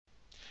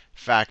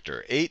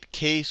factor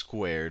 8k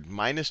squared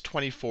minus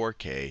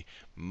 24k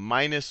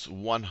minus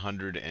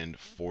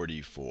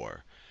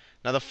 144.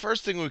 Now, the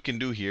first thing we can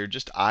do here,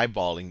 just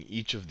eyeballing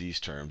each of these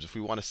terms, if we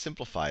want to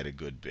simplify it a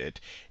good bit,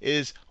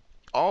 is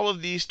all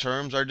of these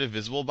terms are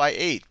divisible by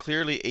 8.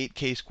 Clearly,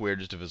 8k squared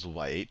is divisible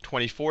by 8.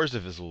 24 is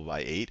divisible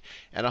by 8.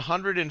 And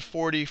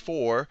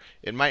 144,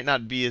 it might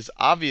not be as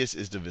obvious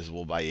as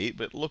divisible by 8,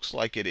 but it looks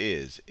like it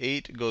is.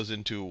 8 goes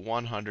into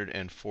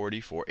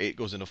 144. 8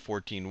 goes into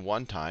 14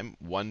 one time.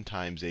 1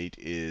 times 8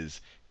 is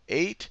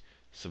 8.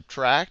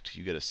 Subtract,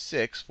 you get a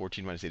 6.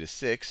 14 minus 8 is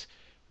 6.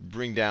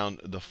 Bring down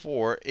the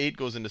 4. 8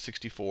 goes into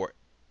 64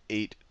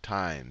 8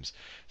 times.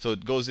 So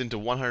it goes into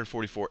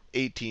 144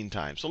 18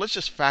 times. So let's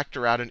just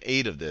factor out an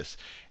 8 of this,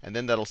 and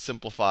then that'll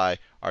simplify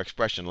our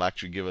expression. It'll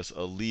actually give us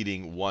a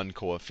leading 1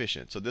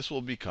 coefficient. So this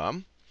will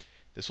become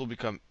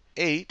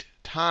 8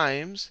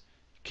 times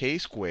k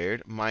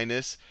squared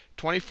minus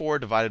 24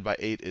 divided by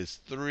 8 is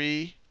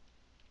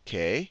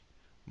 3k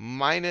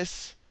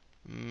minus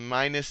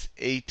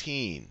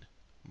 18.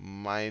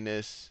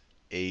 Minus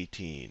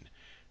 18.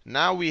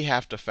 Now we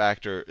have to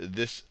factor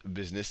this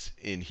business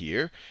in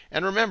here.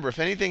 And remember, if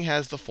anything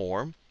has the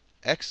form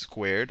x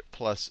squared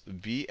plus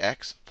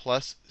bx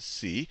plus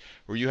c,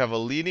 where you have a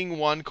leading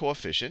 1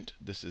 coefficient,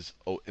 this is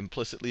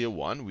implicitly a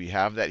 1. We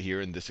have that here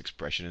in this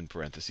expression in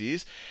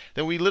parentheses.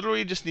 Then we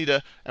literally just need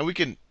a, and we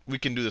can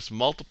do this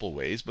multiple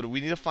ways, but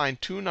we need to find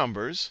two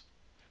numbers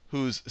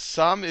whose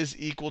sum is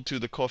equal to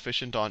the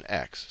coefficient on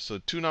x. So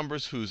two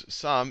numbers whose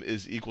sum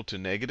is equal to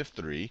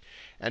 -3,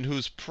 and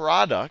whose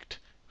product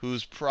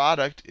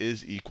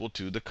is equal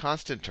to the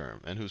constant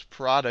term, and whose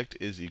product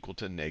is equal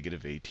to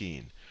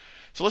 -18.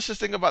 So let's just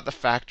think about the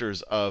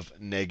factors of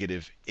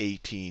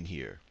 -18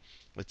 here.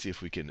 Let's see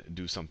if we can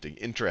do something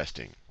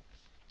interesting.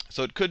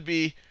 So it could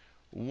be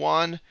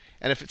 1,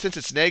 and since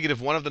it's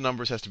negative, one of the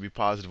numbers has to be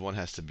positive, one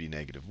has to be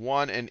negative.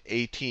 1 and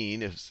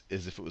 18 is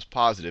if it was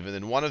positive, and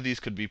then one of these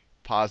could be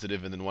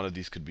positive, and then one of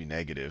these could be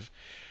negative.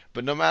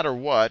 But no matter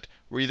what,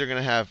 we're either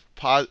going to have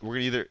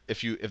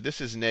if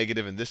this is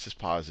negative and this is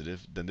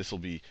positive, then this will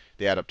be,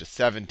 they add up to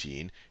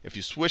 17. If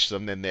you switch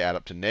them, then they add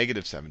up to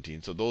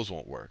 -17. So those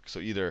won't work. So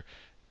either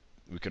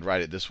we could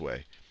write it this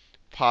way: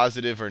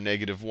 positive or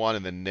 -1,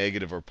 and then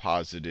negative or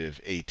positive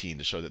 18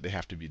 to show that they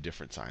have to be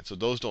different signs. So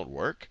those don't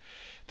work.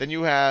 Then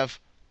you have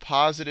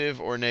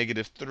positive or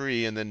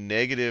 -3, and then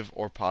negative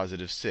or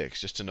positive 6,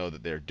 just to know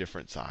that they're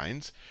different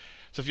signs.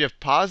 So if you have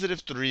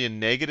positive 3 and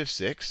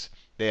 -6,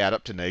 they add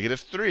up to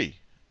 -3,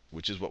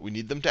 which is what we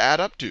need them to add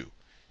up to.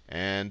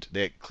 And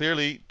they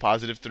clearly,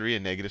 positive 3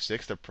 and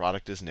 -6, their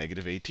product is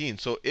 -18.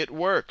 So it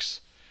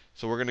works.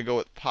 So we're going to go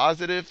with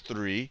positive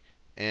 3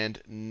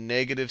 and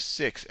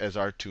 -6 as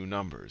our two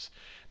numbers.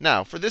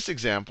 Now, for this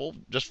example,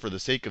 just for the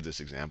sake of this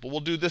example,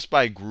 we'll do this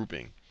by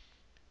grouping.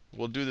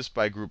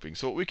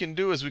 So what we can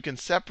do is we can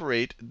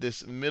separate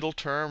this middle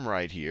term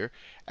right here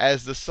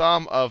as the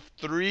sum of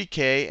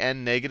 3k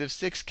and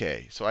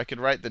 -6k. So I could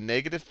write the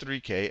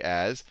 -3k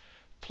as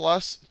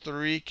plus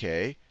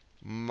 3k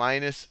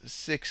minus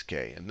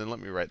 6k. And then let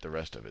me write the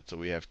rest of it. So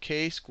we have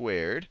k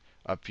squared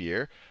up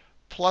here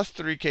plus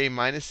 3k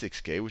minus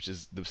 6k, which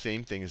is the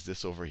same thing as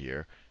this over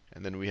here.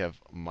 And then we have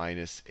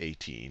minus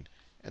 18.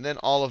 And then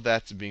all of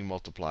that's being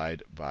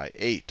multiplied by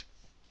 8.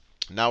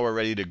 Now we're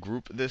ready to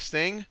group this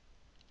thing.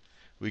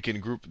 We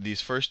can group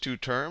these first two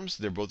terms.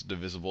 They're both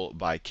divisible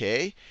by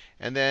k.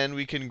 And then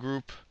we can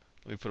group,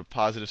 let me put a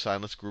positive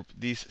sign, let's group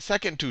these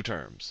second two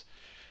terms.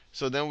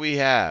 So then we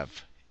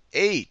have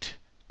 8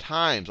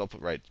 times, I'll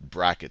put right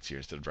brackets here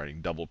instead of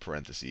writing double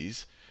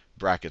parentheses.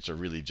 Brackets are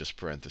really just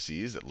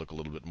parentheses that look a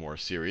little bit more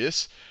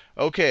serious.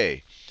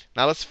 OK,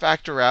 now let's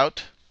factor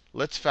out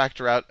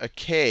a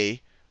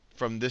k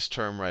from this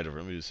term right over.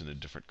 Let me do this in a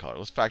different color.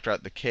 Let's factor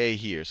out the k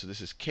here. So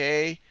this is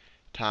k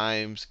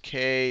times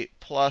k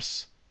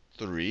plus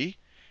 3.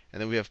 And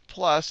then we have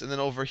plus, and then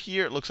over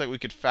here it looks like we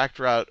could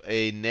factor out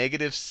a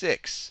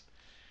 -6.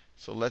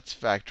 So let's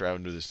factor out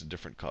and do this in a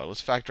different color.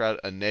 Let's factor out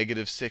a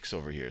 -6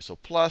 over here. So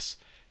plus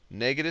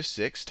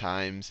 -6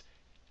 times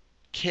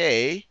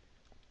k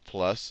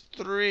plus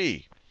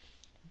 3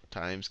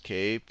 times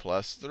k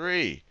plus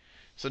 3.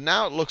 So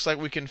now it looks like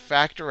we can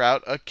factor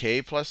out a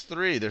k plus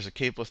 3. There's a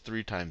k plus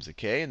 3 times a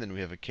k, and then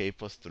we have a k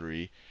plus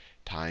 3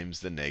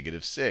 times the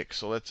 -6.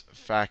 So let's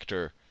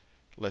factor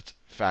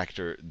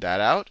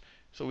that out.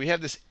 So we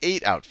have this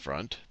 8 out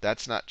front.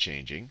 That's not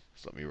changing.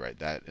 So let me write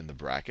that in the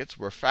brackets.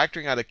 We're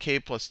factoring out a k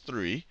plus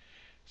 3.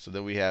 So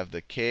then we have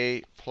the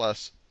k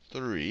plus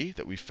 3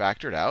 that we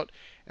factored out.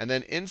 And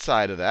then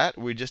inside of that,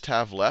 we just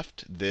have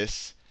left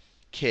this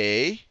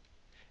k.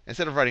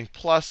 Instead of writing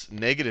plus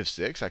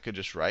 -6, I could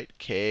just write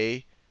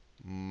k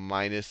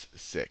minus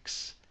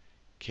 6.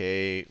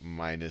 K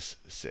minus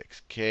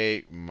 6.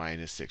 K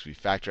minus 6. We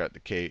factor out the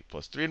k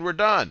plus 3, and we're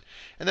done.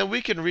 And then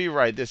we can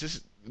rewrite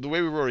this. The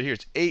way we wrote it here,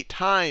 it's 8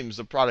 times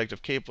the product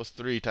of k plus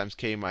 3 times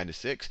k minus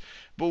 6.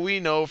 But we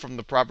know from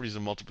the properties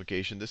of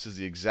multiplication, this is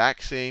the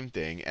exact same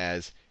thing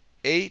as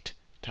 8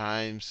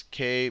 times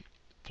k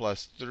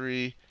plus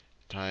 3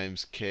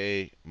 times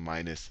k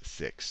minus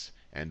 6.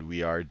 And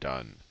we are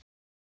done.